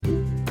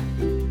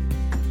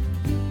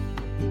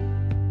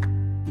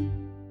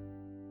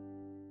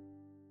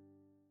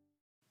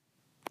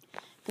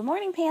Good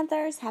morning,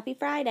 Panthers. Happy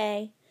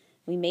Friday.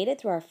 We made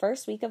it through our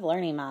first week of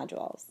learning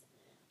modules.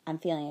 I'm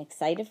feeling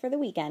excited for the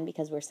weekend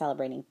because we're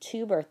celebrating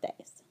 2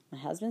 birthdays. My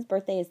husband's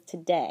birthday is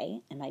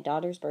today, and my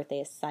daughter's birthday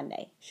is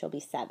Sunday. She'll be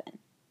 7.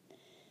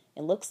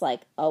 It looks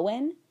like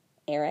Owen,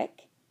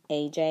 Eric,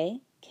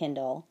 AJ,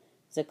 Kendall,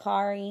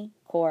 Zakari,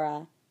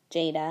 Cora,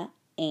 Jada,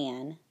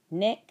 Ann,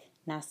 Nick,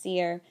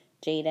 Nasir,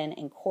 Jaden,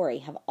 and Corey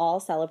have all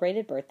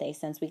celebrated birthdays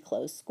since we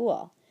closed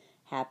school.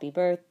 Happy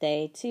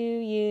birthday to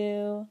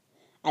you.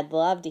 I'd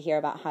love to hear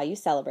about how you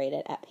celebrate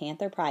it at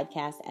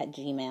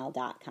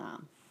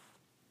pantherpodcast@gmail.com.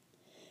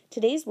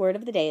 Today's word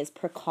of the day is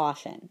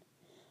precaution.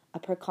 A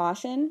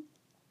precaution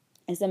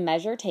is a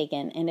measure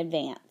taken in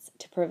advance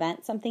to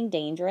prevent something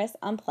dangerous,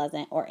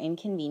 unpleasant, or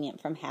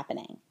inconvenient from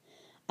happening.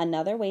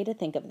 Another way to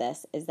think of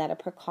this is that a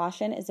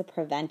precaution is a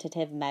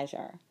preventative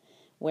measure.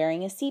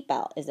 Wearing a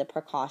seatbelt is a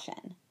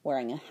precaution.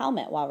 Wearing a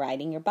helmet while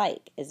riding your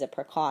bike is a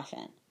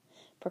precaution.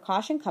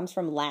 Precaution comes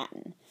from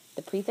Latin.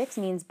 The prefix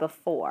means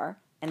before,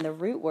 and the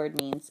root word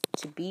means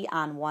to be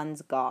on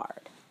one's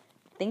guard.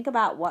 Think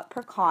about what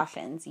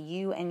precautions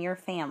you and your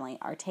family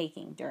are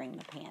taking during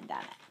the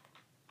pandemic.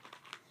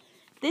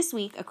 This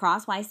week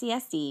across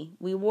YCSD,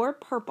 we wore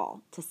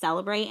purple to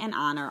celebrate and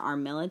honor our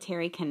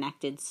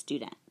military-connected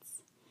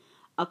students.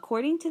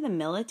 According to the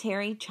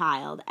Military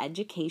Child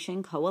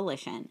Education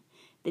Coalition,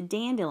 the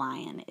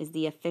dandelion is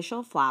the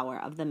official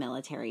flower of the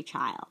military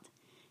child.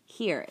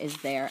 Here is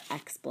their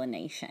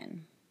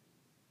explanation.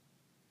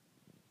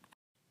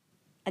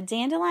 A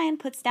dandelion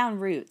puts down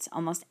roots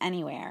almost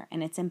anywhere,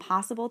 and it's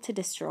impossible to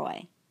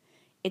destroy.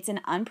 It's an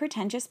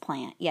unpretentious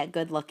plant, yet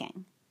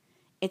good-looking.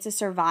 It's a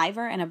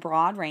survivor in a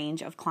broad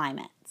range of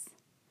climates.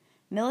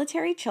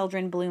 Military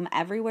children bloom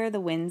everywhere the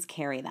winds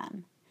carry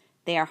them.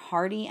 They are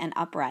hardy and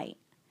upright.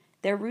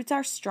 Their roots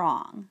are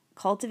strong,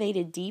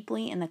 cultivated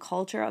deeply in the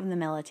culture of the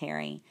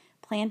military,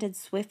 planted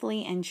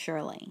swiftly and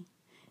surely.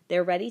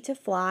 They're ready to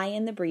fly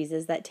in the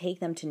breezes that take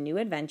them to new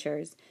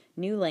adventures,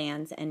 new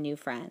lands, and new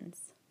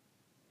friends.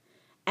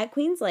 At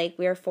Queens Lake,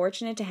 we are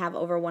fortunate to have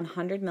over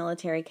 100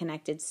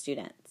 military-connected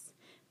students.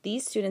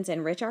 These students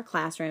enrich our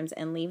classrooms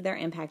and leave their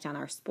impact on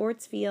our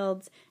sports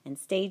fields and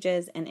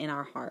stages and in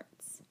our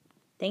hearts.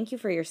 Thank you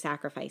for your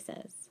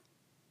sacrifices.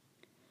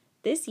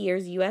 This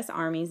year's U.S.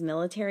 Army's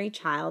Military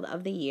Child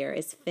of the Year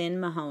is Finnuala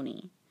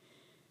Mahoney.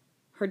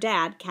 Her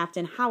dad,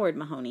 Captain Howard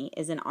Mahoney,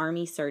 is an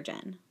Army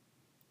surgeon.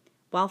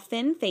 While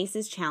Finn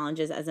faces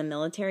challenges as a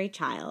military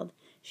child,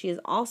 she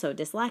is also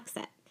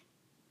dyslexic.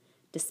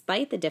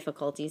 Despite the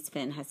difficulties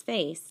Finn has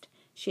faced,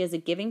 she has a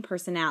giving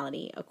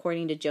personality,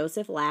 according to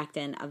Joseph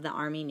Lackton of the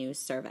Army News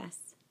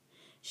Service.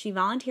 She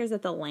volunteers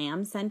at the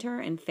Lamb Center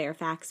in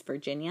Fairfax,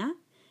 Virginia,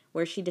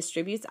 where she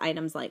distributes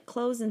items like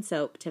clothes and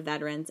soap to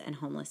veterans and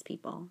homeless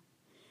people.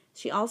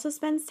 She also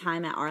spends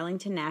time at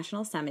Arlington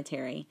National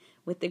Cemetery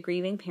with the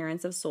grieving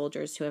parents of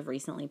soldiers who have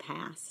recently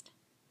passed.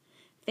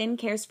 Finn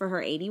cares for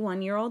her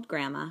 81-year-old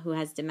grandma who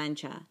has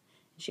dementia.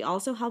 She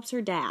also helps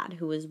her dad,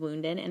 who was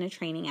wounded in a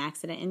training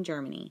accident in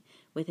Germany,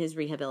 with his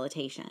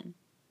rehabilitation.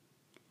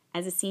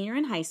 As a senior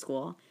in high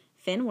school,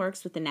 Finn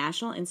works with the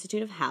National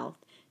Institute of Health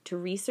to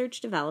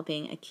research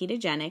developing a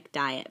ketogenic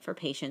diet for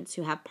patients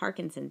who have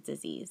Parkinson's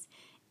disease,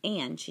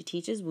 and she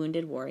teaches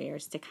wounded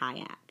warriors to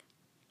kayak.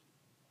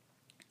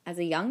 As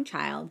a young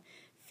child,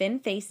 Finn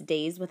faced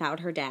days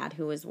without her dad,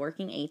 who was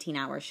working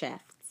 18-hour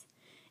shifts.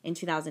 In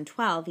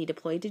 2012, he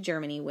deployed to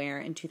Germany where,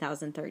 in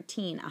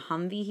 2013, a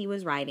Humvee he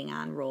was riding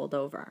on rolled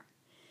over.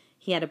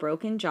 He had a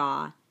broken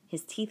jaw,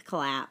 his teeth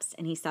collapsed,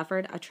 and he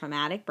suffered a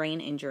traumatic brain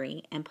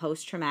injury and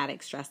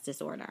post-traumatic stress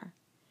disorder.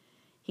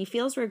 He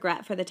feels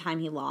regret for the time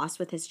he lost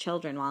with his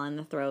children while in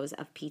the throes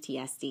of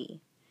PTSD.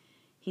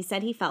 He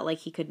said he felt like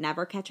he could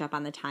never catch up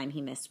on the time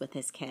he missed with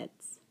his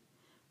kids.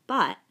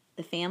 But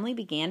the family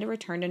began to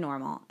return to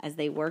normal as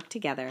they worked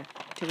together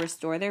to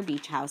restore their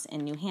beach house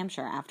in New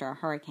Hampshire after a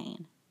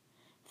hurricane.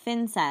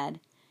 Finn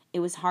said, "It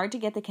was hard to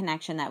get the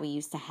connection that we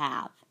used to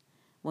have.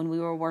 When we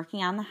were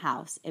working on the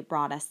house, it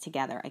brought us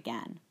together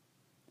again."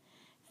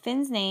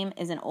 Finn's name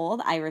is an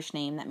old Irish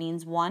name that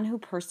means one who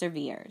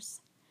perseveres.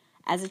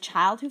 As a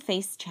child who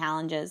faced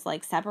challenges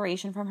like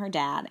separation from her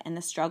dad and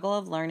the struggle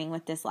of learning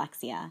with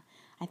dyslexia,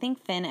 I think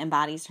Finn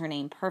embodies her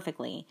name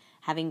perfectly,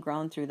 having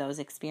grown through those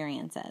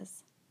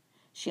experiences.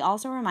 She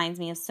also reminds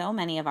me of so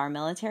many of our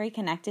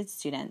military-connected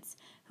students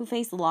who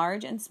face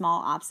large and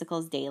small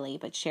obstacles daily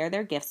but share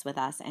their gifts with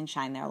us and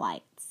shine their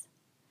lights.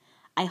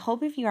 I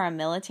hope if you are a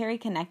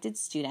military-connected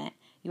student,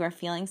 you are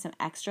feeling some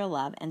extra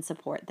love and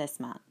support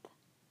this month.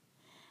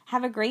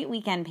 Have a great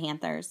weekend,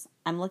 Panthers.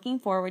 I'm looking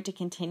forward to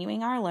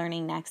continuing our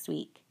learning next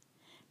week.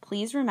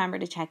 Please remember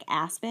to check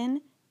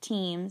Aspen,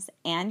 Teams,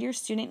 and your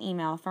student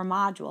email for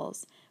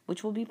modules,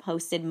 which will be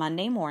posted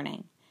Monday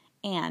morning.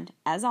 And,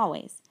 as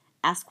always,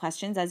 ask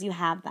questions as you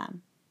have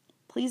them.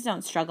 Please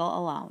don't struggle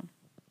alone.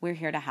 We're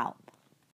here to help.